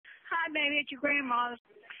baby, it's your grandma.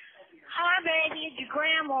 Hi, baby, it's your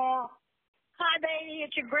grandma. Hi, baby,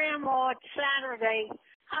 it's your grandma. It's Saturday.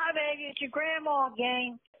 Hi, baby, it's your grandma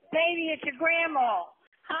again. Baby, it's your grandma.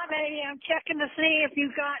 Hi, baby, I'm checking to see if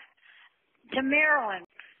you got to Maryland.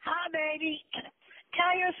 Hi, baby.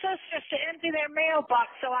 Tell your sisters to empty their mailbox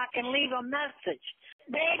so I can leave a message.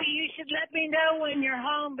 Baby, you should let me know when you're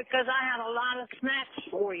home because I have a lot of snacks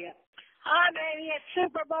for you. Hi, baby, it's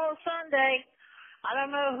Super Bowl Sunday. I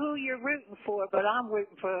don't know who you're rooting for, but I'm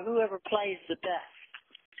rooting for whoever plays the best.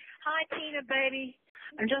 Hi, Tina, baby.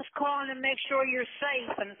 I'm just calling to make sure you're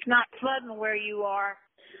safe and it's not flooding where you are.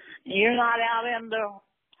 You're not out in the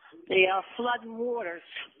flooding waters.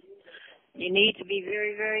 You need to be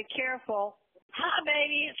very, very careful. Hi,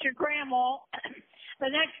 baby, it's your grandma. The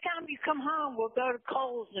next time you come home, we'll go to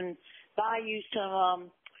Kohl's and buy you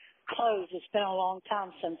some clothes. It's been a long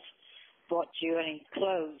time since I bought you any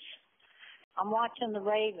clothes. I'm watching the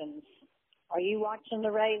Ravens. Are you watching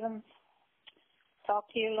the Ravens? Talk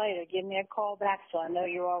to you later. Give me a call back so I know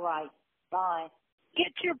you're all right. Bye.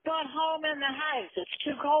 Get your butt home in the house. It's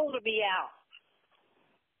too cold to be out.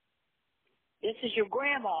 This is your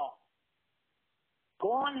grandma.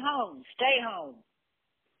 Go on home. Stay home.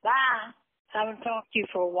 Bye. Haven't talked to you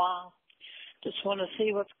for a while. Just want to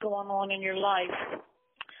see what's going on in your life.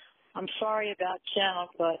 I'm sorry about Jenna,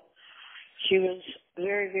 but she was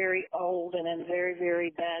very, very old and in very, very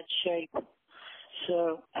bad shape.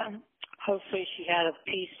 So hopefully she had a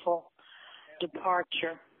peaceful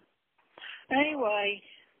departure. Anyway,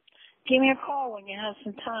 give me a call when you have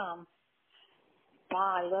some time.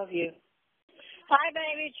 Bye. Love you. Hi,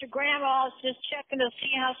 baby. It's your grandma. I was just checking to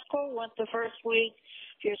see how school went the first week.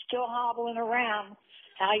 If you're still hobbling around,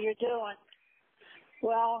 how you're doing.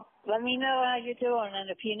 Well, let me know how you're doing and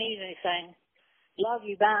if you need anything. Love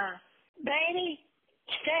you. Bye. Baby,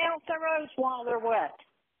 stay off the roads while they're wet.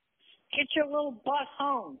 Get your little butt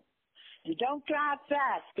home. And don't drive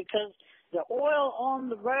fast because the oil on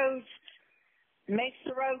the roads makes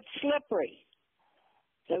the road slippery.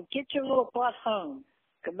 So get your little butt home.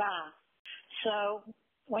 Goodbye. So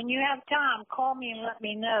when you have time, call me and let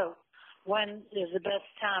me know when is the best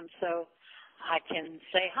time so I can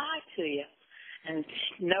say hi to you and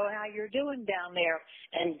know how you're doing down there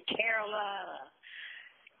in Carolina.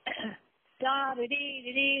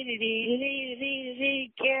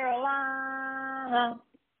 Da-da-dee-dee-dee-dee-dee-dee-dee-dee, Carolina.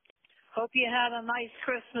 Hope you had a nice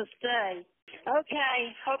Christmas day.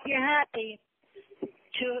 Okay, hope you're happy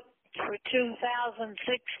for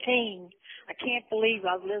 2016. I can't believe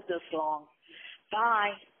I've lived this long.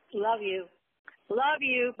 Bye. Love you. Love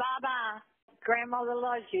you. Bye-bye. Grandmother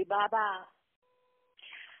loves you. Bye-bye.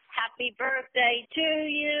 Happy birthday to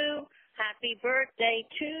you. Happy birthday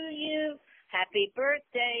to you. Happy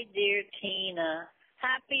birthday, dear Tina.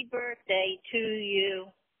 Happy birthday to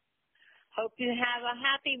you. Hope you have a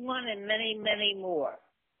happy one and many, many more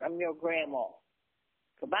from your grandma.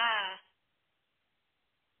 Goodbye.